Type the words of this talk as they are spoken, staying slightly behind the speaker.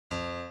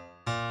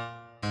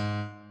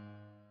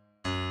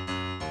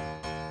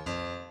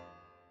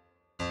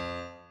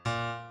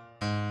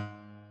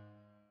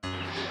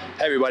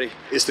Hey everybody,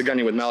 it's the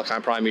Gunny with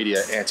Malakai Prime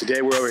Media, and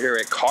today we're over here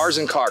at Cars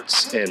and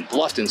Karts in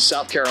Bluffton,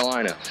 South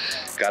Carolina.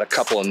 Got a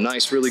couple of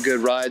nice, really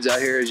good rides out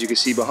here, as you can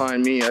see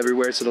behind me,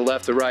 everywhere to the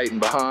left, the right, and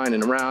behind,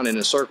 and around, in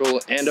a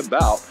circle, and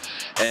about.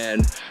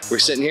 And we're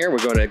sitting here, we're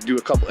going to do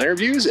a couple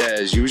interviews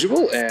as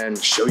usual, and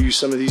show you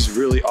some of these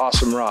really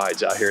awesome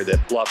rides out here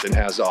that Bluffton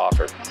has to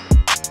offer.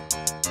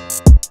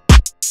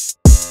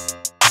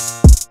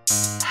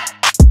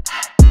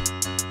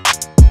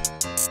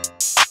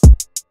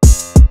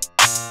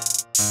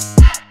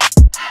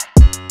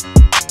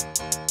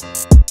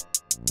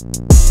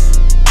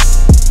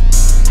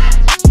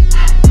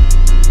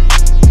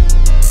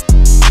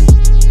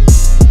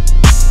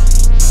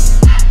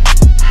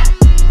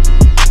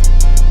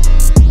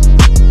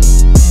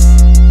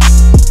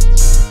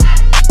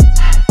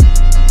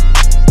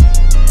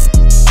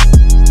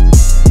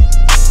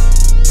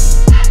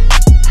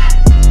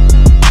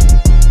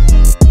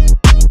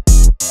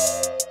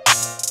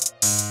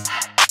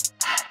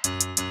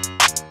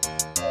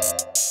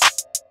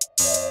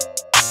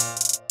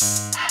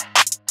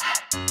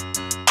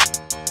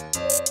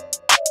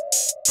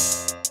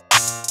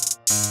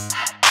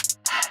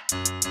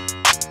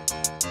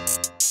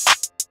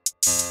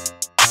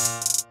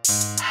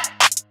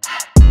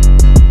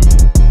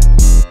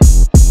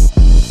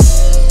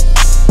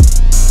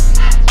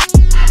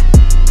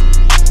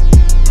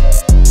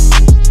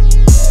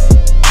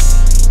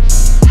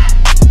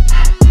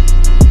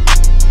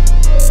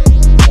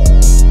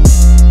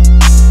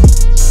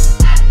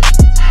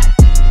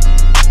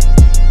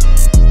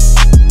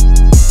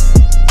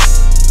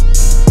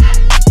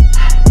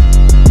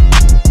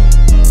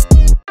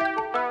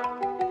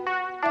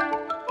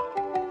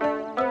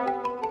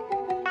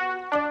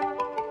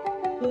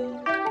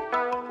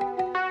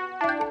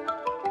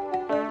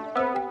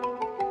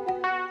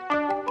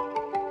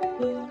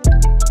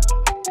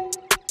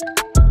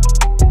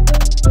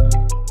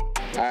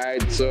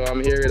 Alright, so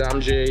I'm here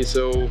with Jay.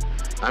 So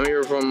I'm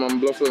here from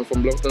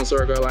Bluffton,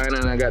 South Carolina,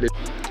 and I got this.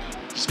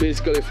 It's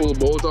basically full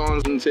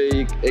bolt-ons,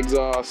 intake,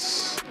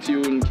 exhaust,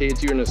 tune,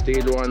 K-tune, a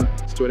stage 1.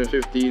 It's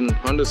 2015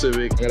 Honda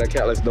Civic. I got a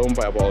catless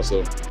downpipe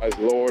also. It's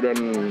lower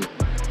than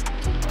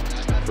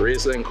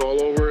racing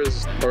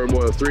coilovers, or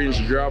about a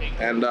 3-inch drop,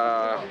 and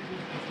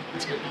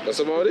that's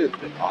about it.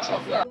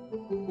 Awesome.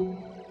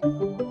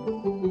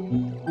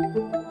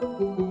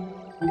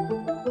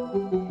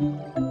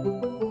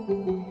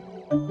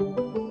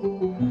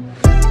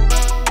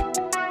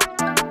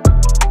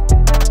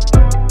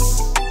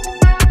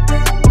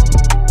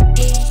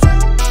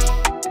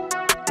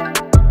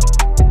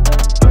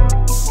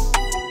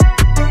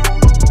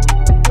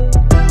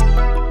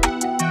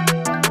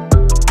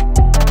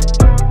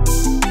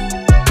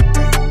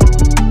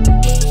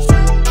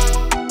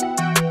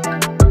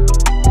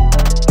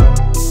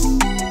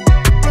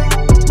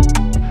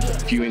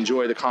 If you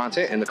enjoy the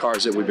content and the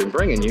cars that we've been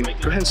bringing you,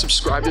 go ahead and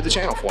subscribe to the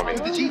channel for me.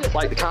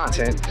 Like the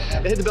content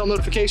and hit the bell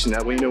notification.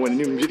 That way you know when a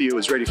new video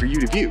is ready for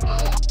you to view.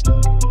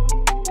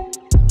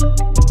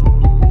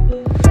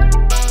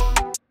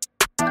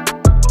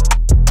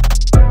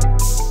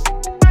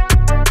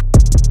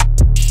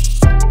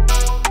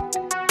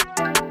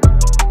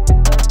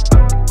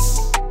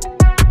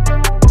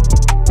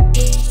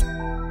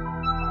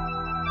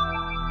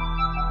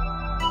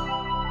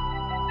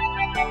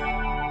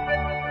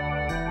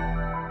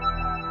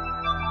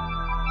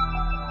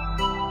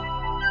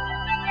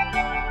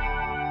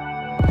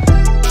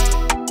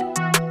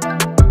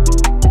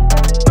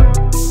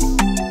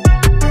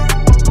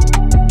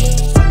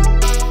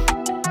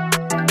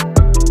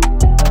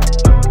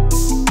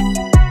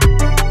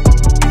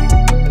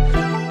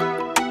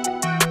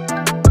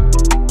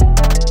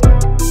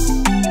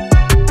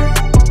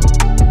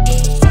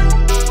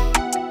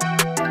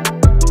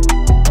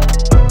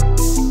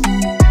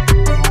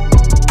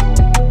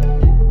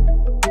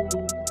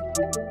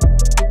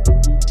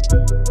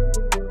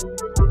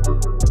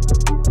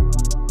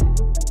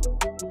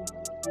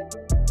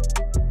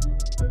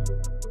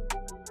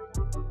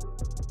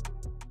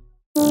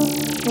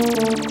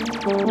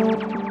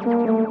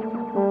 Thank you.